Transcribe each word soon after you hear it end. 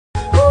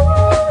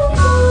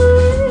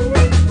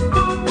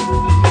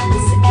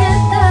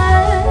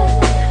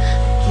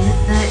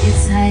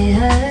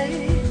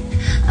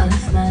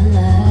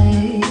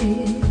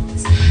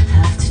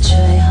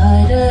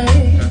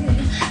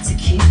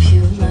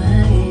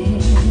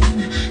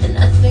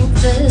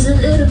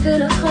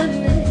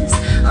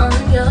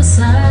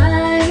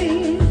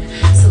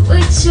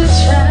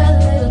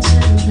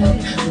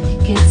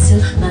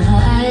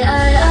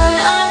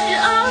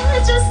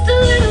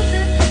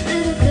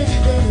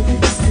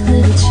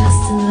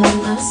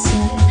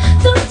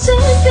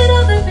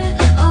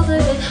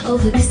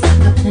over, cause I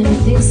got plenty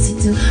things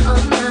to do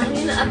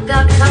online. I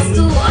got cars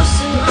to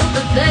wash and on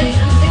the bed,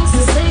 and things to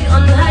say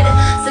all night,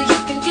 so you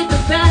can get the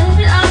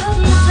bread out of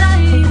my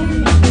day.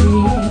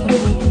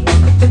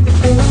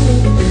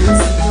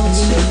 So don't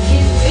you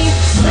keep me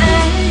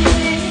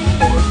waiting,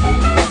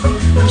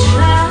 I'm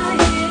trying,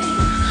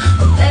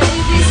 oh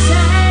baby,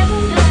 save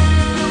me,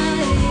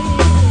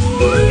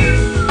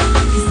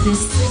 cause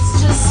this is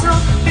just so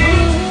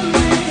boring.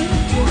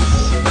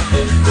 I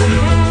hate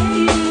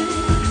it,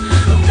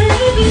 oh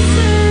baby,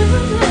 save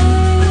me.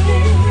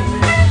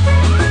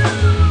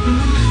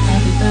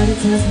 Everybody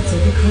tells me to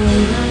be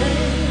quiet,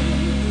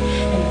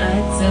 and I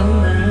don't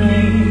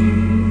mind.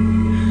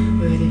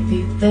 Would it be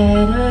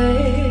better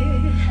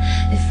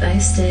if I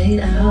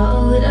stayed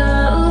out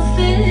of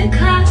it?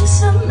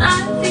 Cause I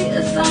might be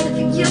a fighter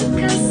for you,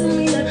 cause I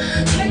mean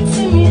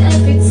hurting me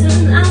every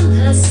time I'm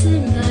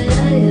passing by.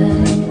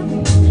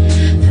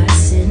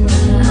 Passing by,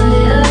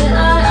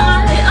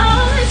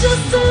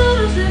 just a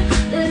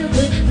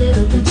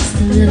little bit, just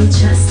a little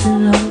trust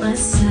along my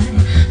side.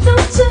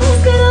 Don't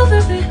just get over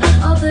it,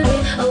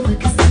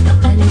 cause I got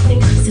many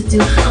things to do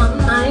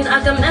online. I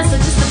got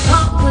messages to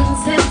pop with and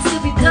say to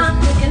be done.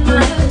 Looking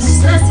my hair is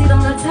just messy,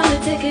 don't got time to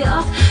take it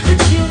off. But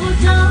you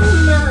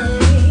don't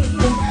mind,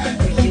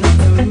 but you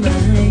don't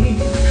mind.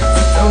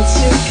 So don't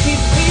you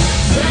keep me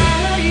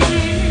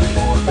waiting,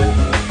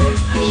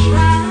 I'm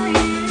trying,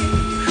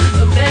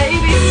 but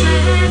baby,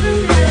 save me.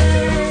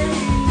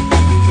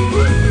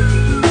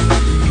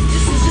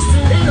 This is just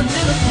a little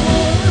bit of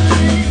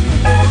boring.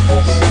 I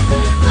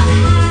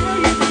hate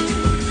it,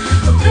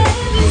 but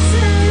baby,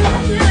 save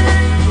me.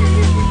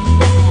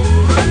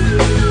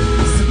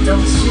 So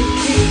don't you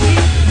keep me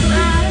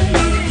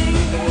waiting,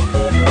 I'm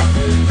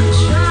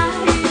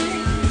trying,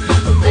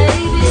 but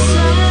baby,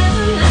 save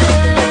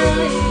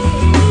me.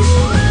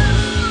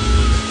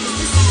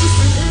 This is just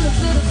a little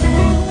bit of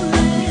boring.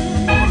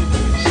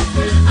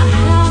 I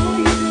hate it,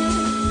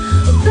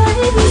 but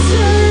baby,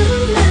 save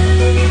me.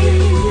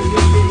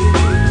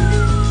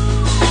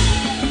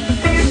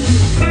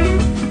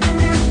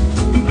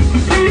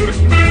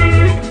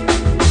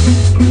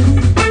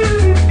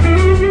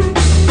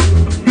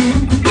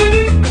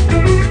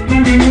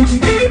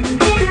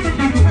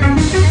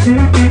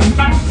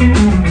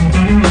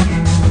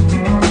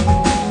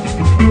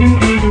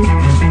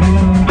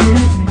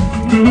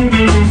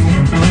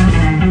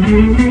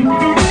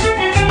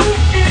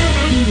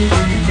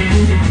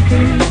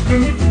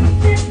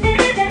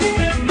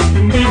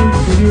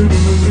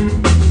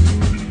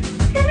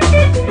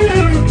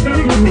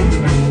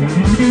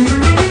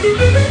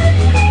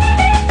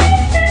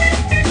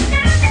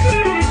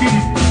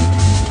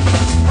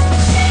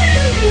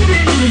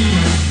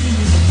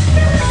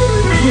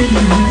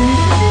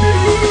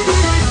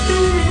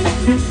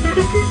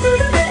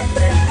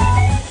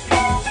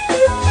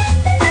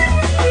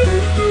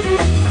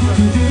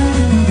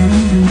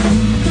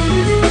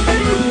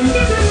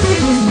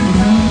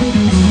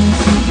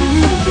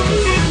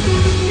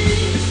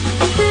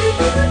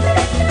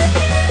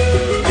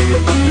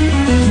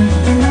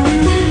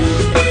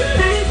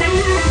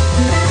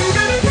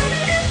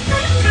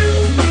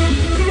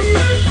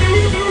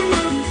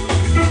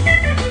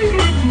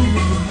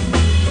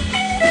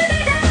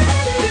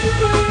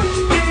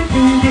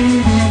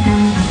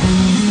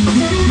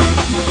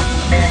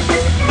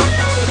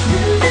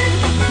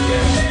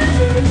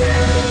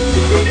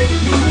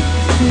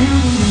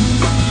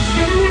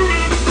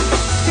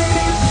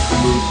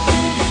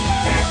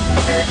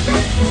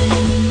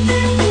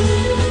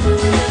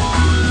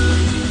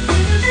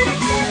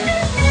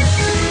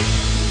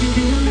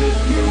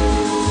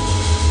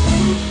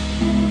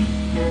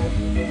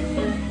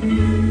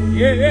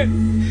 Yeah.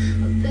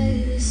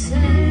 Baby,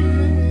 save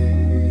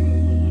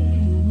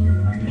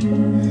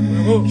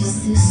me, cause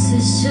this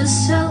is just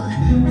so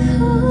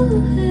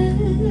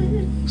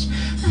foolish.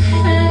 I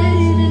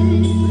hate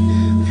it,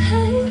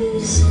 baby,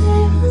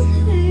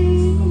 save me.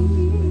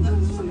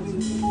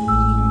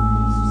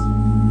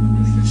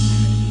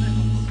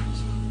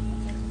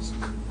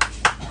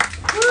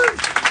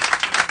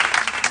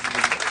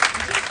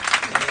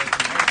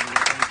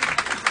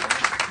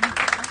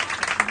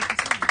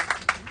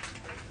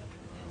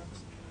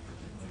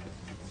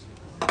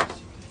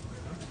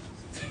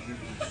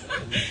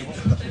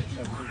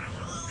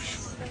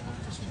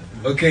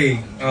 Okay,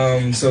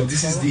 so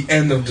this is the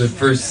end of the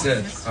first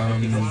set.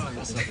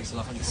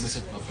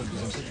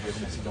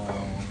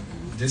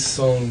 This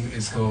song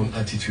is called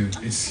Attitude.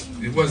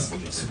 It was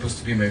supposed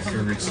to be my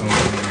favorite song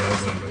on the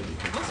album, but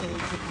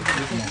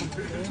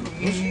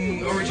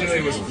originally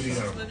it was putting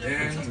out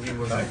and it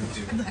was like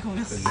good. But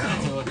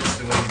now it's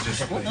the one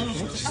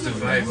just the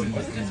vibe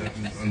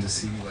on the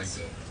CD, like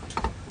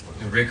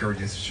the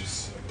record is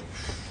just.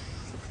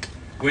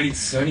 When it's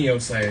sunny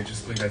outside, I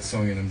just play that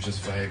song and I'm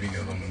just vibing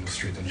along on the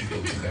street and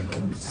people think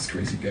I'm this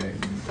crazy guy.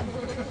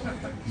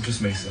 I'm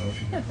just myself.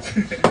 You know?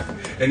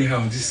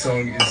 Anyhow, this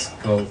song is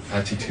called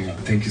Attitude.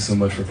 Thank you so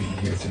much for being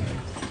here tonight.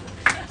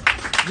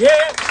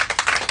 Yeah!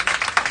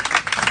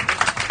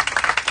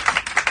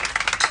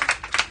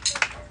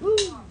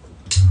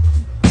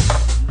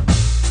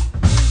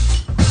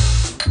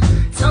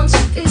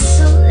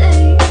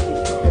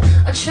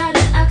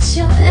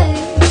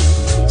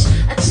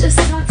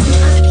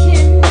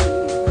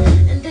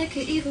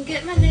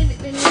 and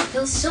it made me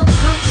feel so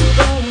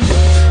comfortable.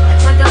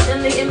 Act like I'm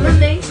family in my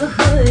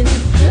neighborhood.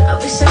 I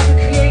wish I could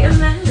create a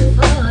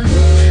metaphor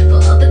for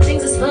all the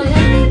things that's for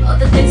you, all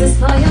the things that's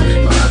for you,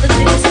 for all the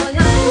things that's for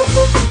you.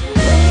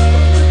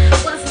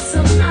 Wasn't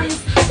so nice,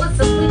 what's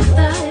up with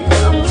that?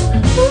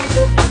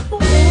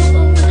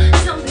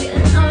 Don't be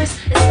an artist,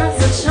 it's not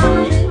so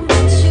charming.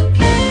 Would you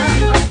get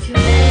out of your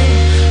head?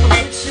 Or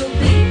would you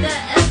be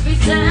there every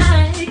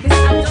day? 'Cause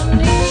I don't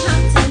need your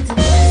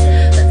tenderness,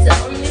 but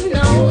tell me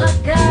no, I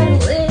gotta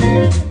win.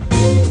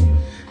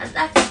 I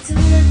like to do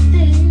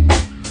nothing,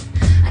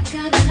 I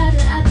got a lot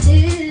of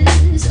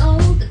ideas. Oh,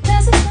 but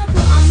there's a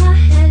number on my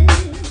head.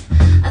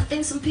 I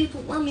think some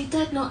people want me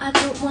dead, no, I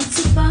don't want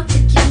to bother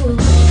you.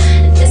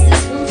 And is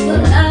this room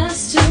for us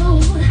too?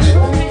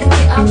 Believe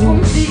me, I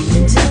won't be the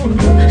two.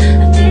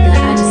 I think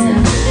that I just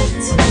have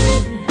to.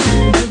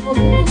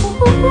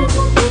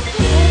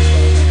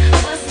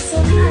 Wasn't so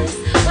nice,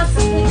 what's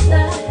up with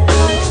that?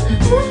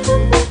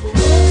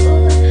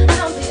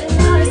 Don't be an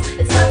artist,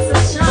 it's not so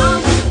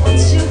charming.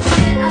 Won't you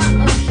get out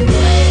of your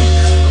way?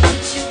 Or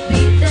would you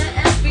be there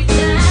every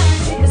day?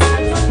 'Cause I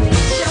don't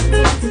need your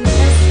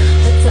tenderness,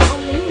 but tell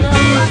me no,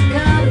 I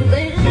gotta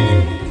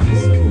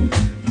win.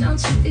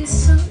 Don't you be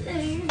so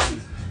lame,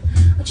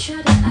 or try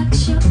to act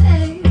your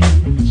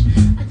age.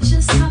 I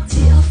just talk to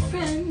your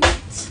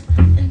friends,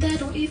 and they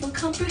don't even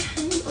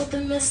comprehend all the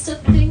messed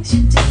up things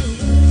you do.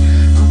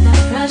 All that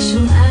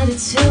fragile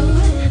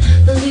attitude,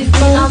 believe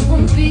me, I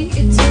won't be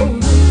it too.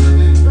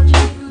 Don't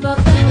you even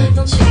bother,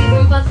 don't you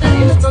even bother,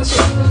 don't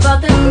you even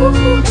bother.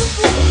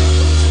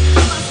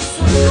 What's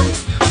so nice,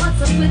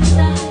 what's up with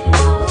that?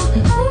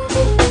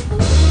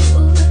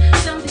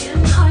 Don't be an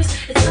artist,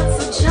 it's not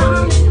so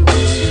charming.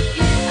 Would you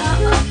get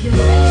out of your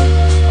way?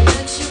 Or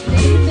would you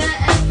be there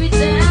every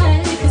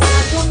day? 'Cause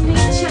I don't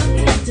need your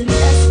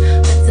tenderness,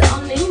 but tell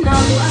me no,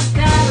 I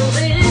gotta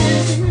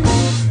win.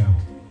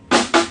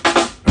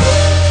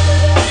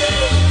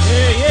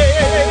 Yeah, yeah,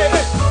 yeah, yeah,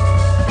 yeah.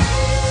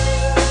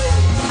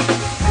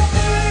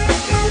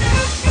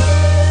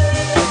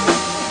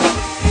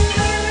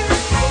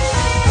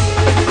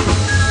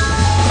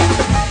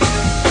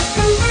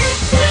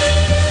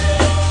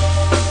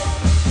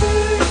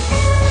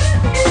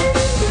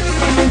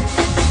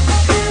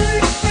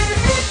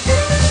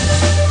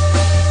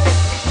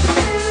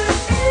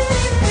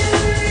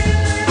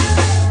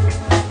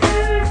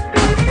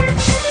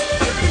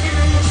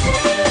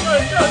 Go,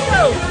 go,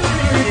 go.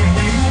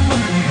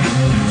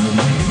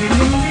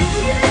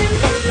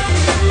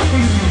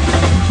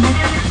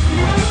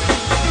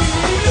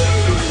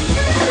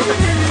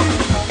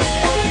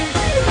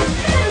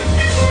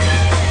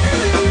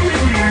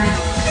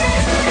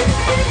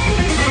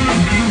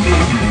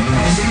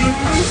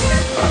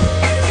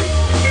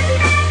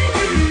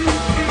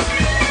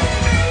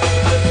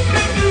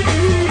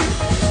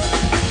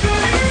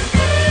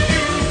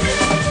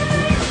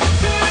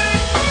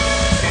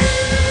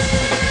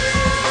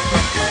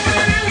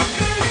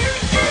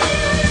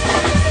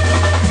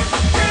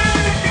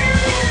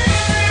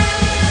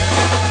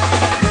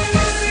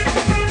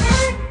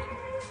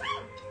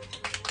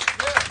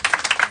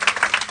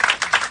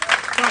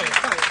 Fire,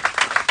 fire.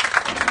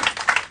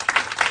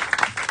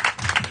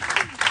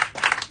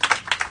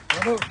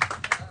 Bravo.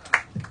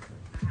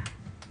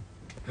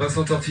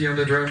 Vincent Tortilla on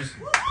the drums,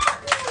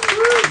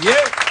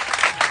 Yeah,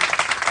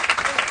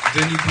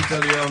 Denis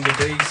Putalia on the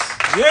bass,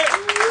 yeah,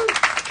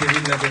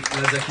 Kevin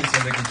Lazakis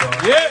on the guitar,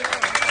 yeah,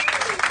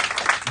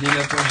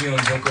 Nina Tongi on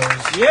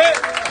vocals. yeah.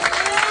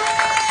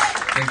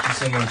 Thank you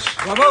so much.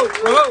 Bravo,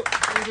 bravo.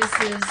 And this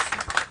is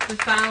the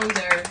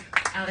founder,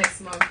 Alex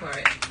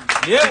Monfort.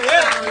 Yeah,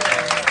 yeah. Founder.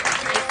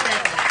 I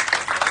said that.